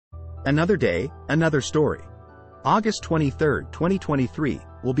Another day, another story. August 23, 2023,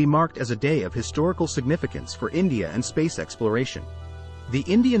 will be marked as a day of historical significance for India and space exploration. The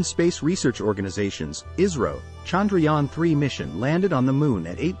Indian Space Research Organization's ISRO Chandrayaan-3 mission landed on the Moon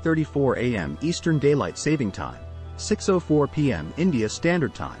at 8:34 a.m. Eastern Daylight Saving Time, 6:04 p.m. India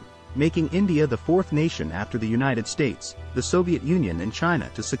Standard Time, making India the fourth nation after the United States, the Soviet Union and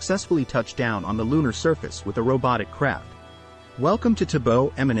China to successfully touch down on the lunar surface with a robotic craft. Welcome to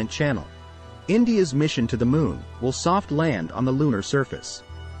TheBo Eminent Channel. India's mission to the Moon will soft land on the lunar surface.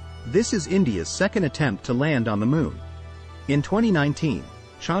 This is India's second attempt to land on the Moon. In 2019,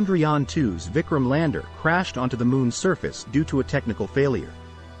 Chandrayaan-2's Vikram lander crashed onto the Moon's surface due to a technical failure.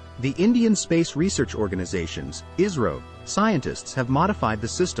 The Indian Space Research Organization's ISRO scientists have modified the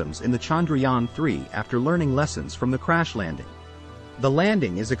systems in the Chandrayaan-3 after learning lessons from the crash landing. The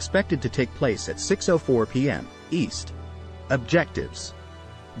landing is expected to take place at 6:04 p.m. East. Objectives.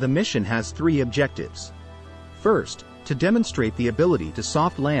 The mission has three objectives. First, to demonstrate the ability to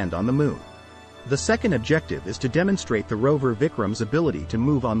soft land on the Moon. The second objective is to demonstrate the rover Vikram's ability to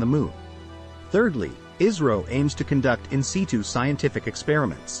move on the Moon. Thirdly, ISRO aims to conduct in situ scientific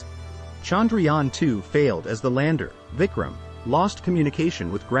experiments. Chandrayaan-2 failed as the lander, Vikram, lost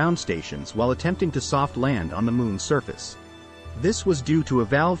communication with ground stations while attempting to soft land on the Moon's surface. This was due to a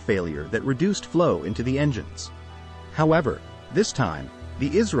valve failure that reduced flow into the engines. However, this time, the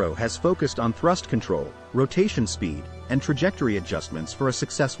ISRO has focused on thrust control, rotation speed, and trajectory adjustments for a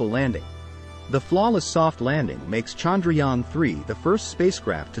successful landing. The flawless soft landing makes Chandrayaan-3 the first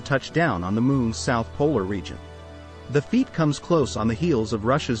spacecraft to touch down on the Moon's south polar region. The feat comes close on the heels of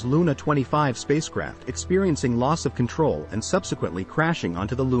Russia's Luna 25 spacecraft experiencing loss of control and subsequently crashing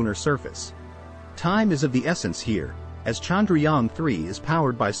onto the lunar surface. Time is of the essence here, as Chandrayaan-3 is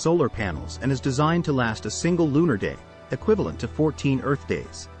powered by solar panels and is designed to last a single lunar day, equivalent to 14 Earth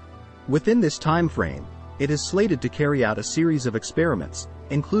days. Within this time frame, it is slated to carry out a series of experiments,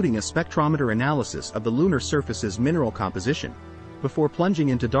 including a spectrometer analysis of the lunar surface's mineral composition, before plunging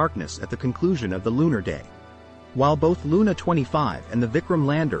into darkness at the conclusion of the lunar day. While both Luna 25 and the Vikram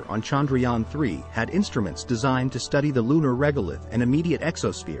lander on Chandrayaan-3 had instruments designed to study the lunar regolith and immediate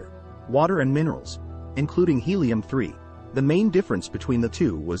exosphere, water and minerals, including helium-3, the main difference between the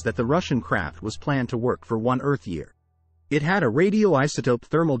two was that the Russian craft was planned to work for 1 Earth year. It had a radioisotope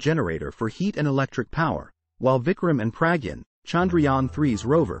thermal generator for heat and electric power, while Vikram and Pragyan, Chandrayaan-3's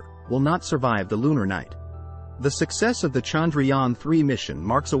rover, will not survive the lunar night. The success of the Chandrayaan-3 mission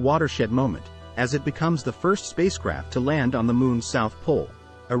marks a watershed moment, as it becomes the first spacecraft to land on the Moon's south pole,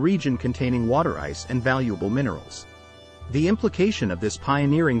 a region containing water ice and valuable minerals. The implication of this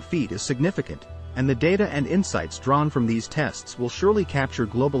pioneering feat is significant, and the data and insights drawn from these tests will surely capture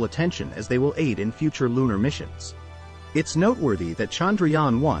global attention as they will aid in future lunar missions. It's noteworthy that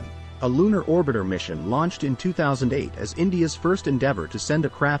Chandrayaan-1, a lunar orbiter mission launched in 2008 as India's first endeavor to send a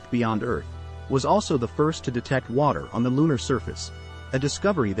craft beyond Earth, was also the first to detect water on the lunar surface, a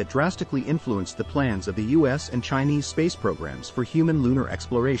discovery that drastically influenced the plans of the US and Chinese space programs for human lunar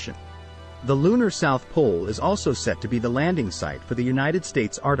exploration. The lunar South Pole is also set to be the landing site for the United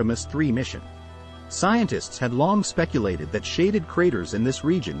States Artemis 3 mission. Scientists had long speculated that shaded craters in this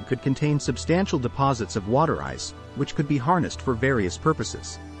region could contain substantial deposits of water ice, which could be harnessed for various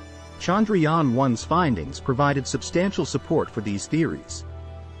purposes. Chandrayaan-1's findings provided substantial support for these theories.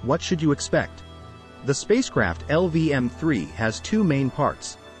 What should you expect? The spacecraft LVM-3 has two main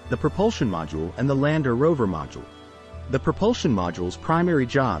parts, the propulsion module and the lander rover module. The propulsion module's primary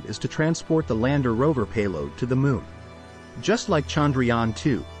job is to transport the lander rover payload to the Moon. Just like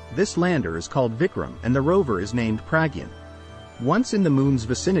Chandrayaan-2, this lander is called Vikram and the rover is named Pragyan. Once in the Moon's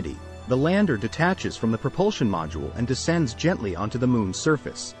vicinity, the lander detaches from the propulsion module and descends gently onto the Moon's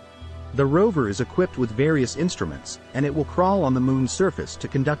surface. The rover is equipped with various instruments, and it will crawl on the Moon's surface to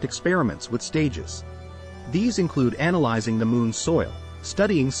conduct experiments with stages. These include analyzing the Moon's soil,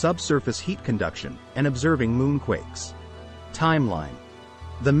 studying subsurface heat conduction, and observing moonquakes. Timeline.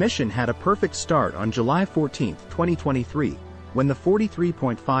 The mission had a perfect start on July 14, 2023, when the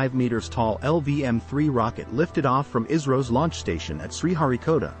 43.5 meters tall LVM-3 rocket lifted off from ISRO's launch station at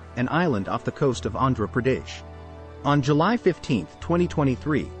Sriharikota, an island off the coast of Andhra Pradesh. On July 15,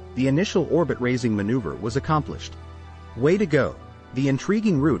 2023, the initial orbit-raising maneuver was accomplished. Way to go! The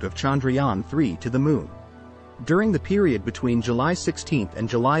intriguing route of Chandrayaan-3 to the Moon. During the period between July 16 and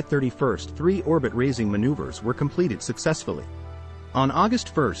July 31, 3 orbit-raising maneuvers were completed successfully. On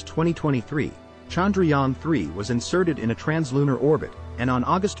August 1, 2023, Chandrayaan-3 was inserted in a translunar orbit, and on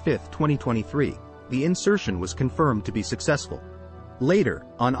August 5, 2023, the insertion was confirmed to be successful. Later,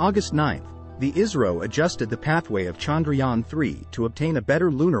 on August 9, the ISRO adjusted the pathway of Chandrayaan-3 to obtain a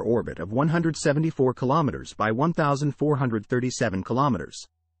better lunar orbit of 174 kilometers by 1,437 kilometers.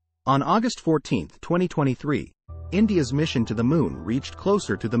 On August 14, 2023, India's mission to the Moon reached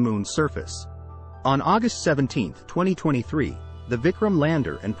closer to the Moon's surface. On August 17, 2023, the Vikram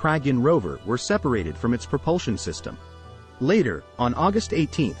lander and Pragyan rover were separated from its propulsion system. Later, on August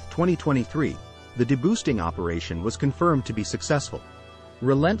 18, 2023, the deboosting operation was confirmed to be successful.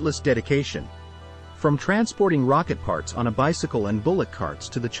 Relentless dedication. From transporting rocket parts on a bicycle and bullock carts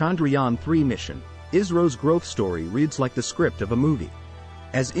to the Chandrayaan-3 mission, ISRO's growth story reads like the script of a movie.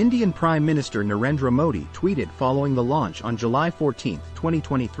 As Indian Prime Minister Narendra Modi tweeted following the launch on July 14,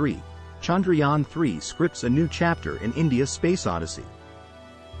 2023, Chandrayaan-3 scripts a new chapter in India's space odyssey.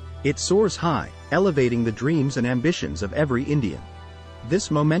 It soars high, elevating the dreams and ambitions of every Indian.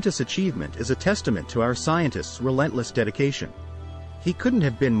 This momentous achievement is a testament to our scientists' relentless dedication. He couldn't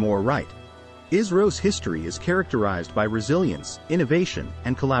have been more right. ISRO's history is characterized by resilience, innovation,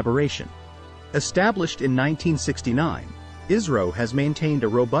 and collaboration. Established in 1969, ISRO has maintained a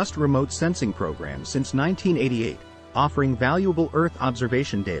robust remote sensing program since 1988, offering valuable Earth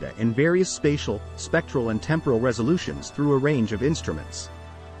observation data in various spatial, spectral, and temporal resolutions through a range of instruments.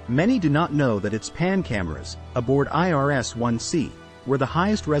 Many do not know that its PAN cameras, aboard IRS-1C, were the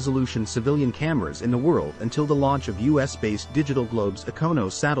highest resolution civilian cameras in the world until the launch of US-based Digital Globe's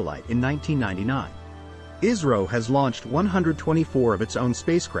Iconos satellite in 1999. ISRO has launched 124 of its own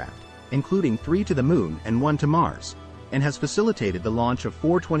spacecraft, including 3 to the Moon and 1 to Mars, and has facilitated the launch of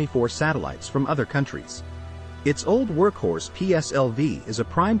 424 satellites from other countries. Its old workhorse PSLV is a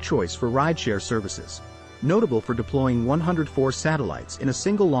prime choice for rideshare services, notable for deploying 104 satellites in a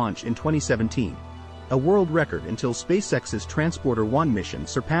single launch in 2017. A world record until SpaceX's Transporter-1 mission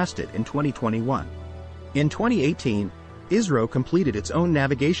surpassed it in 2021. In 2018, ISRO completed its own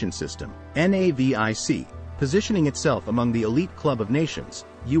navigation system, NAVIC, positioning itself among the elite club of nations,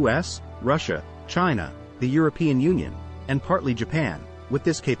 US, Russia, China, the European Union, and partly Japan, with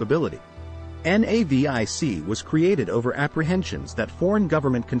this capability. NAVIC was created over apprehensions that foreign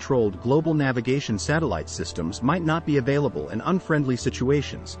government-controlled global navigation satellite systems might not be available in unfriendly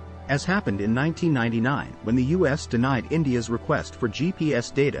situations, as happened in 1999 when the US denied India's request for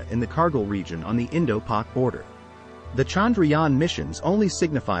GPS data in the Kargil region on the Indo-Pak border. The Chandrayaan missions only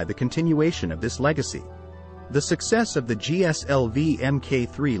signify the continuation of this legacy. The success of the GSLV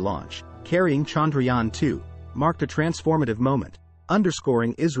Mk3 launch, carrying Chandrayaan-2, marked a transformative moment,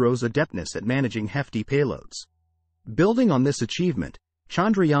 underscoring ISRO's adeptness at managing hefty payloads. Building on this achievement,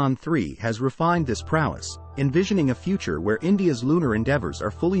 Chandrayaan-3 has refined this prowess, envisioning a future where India's lunar endeavors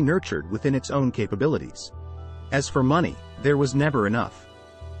are fully nurtured within its own capabilities. As for money, there was never enough.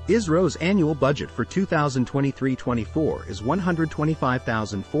 ISRO's annual budget for 2023-24 is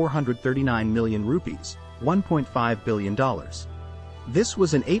 125,439 million rupees, $1.5 billion. This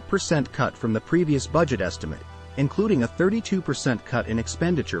was an 8% cut from the previous budget estimate, including a 32% cut in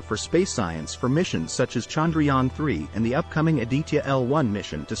expenditure for space science for missions such as Chandrayaan-3 and the upcoming Aditya L1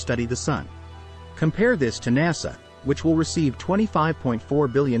 mission to study the Sun. Compare this to NASA, which will receive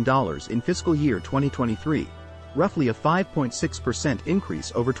 $25.4 billion in fiscal year 2023, roughly a 5.6%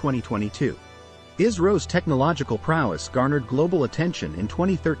 increase over 2022. ISRO's technological prowess garnered global attention in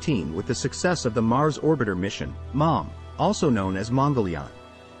 2013 with the success of the Mars Orbiter mission, MOM, also known as Mangalyaan.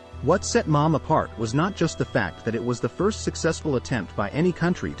 What set MOM apart was not just the fact that it was the first successful attempt by any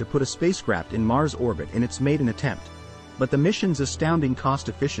country to put a spacecraft in Mars orbit in its maiden attempt, but the mission's astounding cost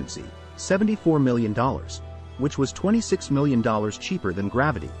efficiency, $74 million, which was $26 million cheaper than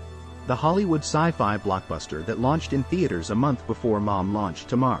Gravity, the Hollywood sci-fi blockbuster that launched in theaters a month before MOM launched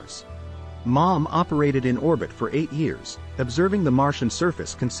to Mars. MOM operated in orbit for 8 years, observing the Martian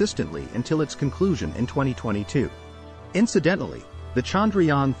surface consistently until its conclusion in 2022. Incidentally, the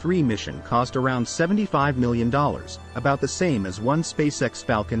Chandrayaan-3 mission cost around $75 million, about the same as one SpaceX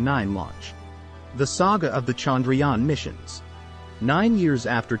Falcon 9 launch. The saga of the Chandrayaan missions. 9 years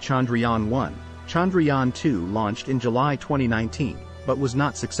after Chandrayaan-1, Chandrayaan-2 launched in July 2019, but was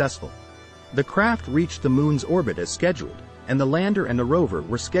not successful. The craft reached the Moon's orbit as scheduled, and the lander and the rover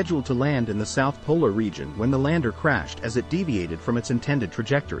were scheduled to land in the South Polar region when the lander crashed as it deviated from its intended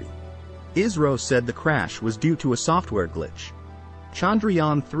trajectory. ISRO said the crash was due to a software glitch.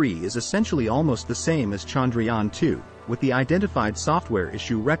 Chandrayaan-3 is essentially almost the same as Chandrayaan-2, with the identified software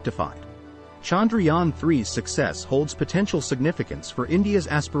issue rectified. Chandrayaan-3's success holds potential significance for India's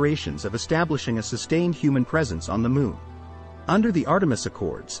aspirations of establishing a sustained human presence on the Moon. Under the Artemis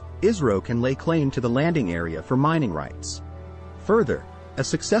Accords, ISRO can lay claim to the landing area for mining rights. Further, a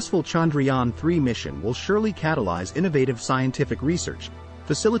successful Chandrayaan-3 mission will surely catalyze innovative scientific research,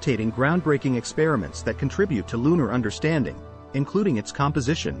 facilitating groundbreaking experiments that contribute to lunar understanding, including its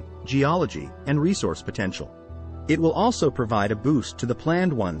composition, geology, and resource potential. It will also provide a boost to the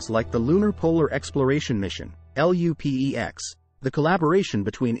planned ones like the Lunar Polar Exploration Mission, LUPEX, the collaboration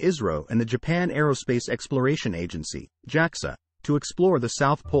between ISRO and the Japan Aerospace Exploration Agency, JAXA, to explore the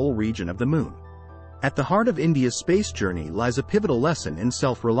South Pole region of the Moon. At the heart of India's space journey lies a pivotal lesson in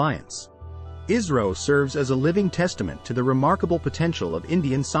self-reliance. ISRO serves as a living testament to the remarkable potential of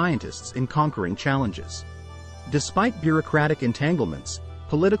Indian scientists in conquering challenges. Despite bureaucratic entanglements,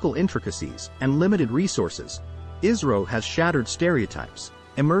 political intricacies, and limited resources, ISRO has shattered stereotypes,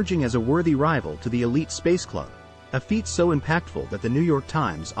 emerging as a worthy rival to the elite space club, a feat so impactful that the New York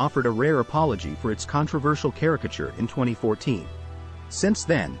Times offered a rare apology for its controversial caricature in 2014. Since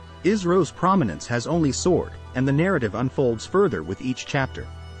then, ISRO's prominence has only soared, and the narrative unfolds further with each chapter.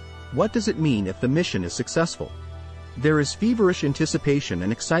 What does it mean if the mission is successful? There is feverish anticipation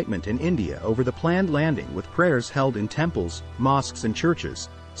and excitement in India over the planned landing, with prayers held in temples, mosques and churches,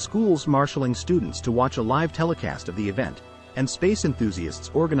 schools marshalling students to watch a live telecast of the event, and space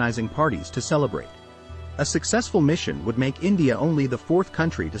enthusiasts organizing parties to celebrate. A successful mission would make India only the fourth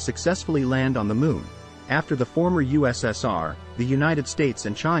country to successfully land on the Moon, after the former USSR, the United States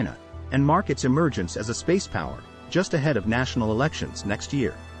and China, and mark its emergence as a space power, just ahead of national elections next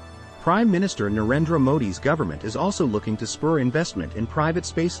year. Prime Minister Narendra Modi's government is also looking to spur investment in private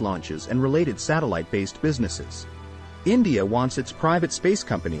space launches and related satellite-based businesses. India wants its private space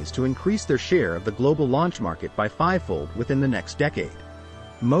companies to increase their share of the global launch market by fivefold within the next decade.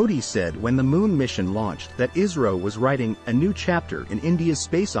 Modi said when the Moon mission launched that ISRO was writing a new chapter in India's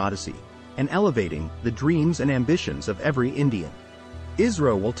space odyssey and elevating the dreams and ambitions of every Indian.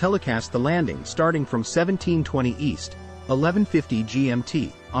 ISRO will telecast the landing starting from 1720 East, 1150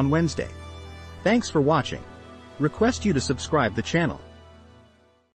 GMT, on Wednesday. Thanks for watching. Request you to subscribe the channel.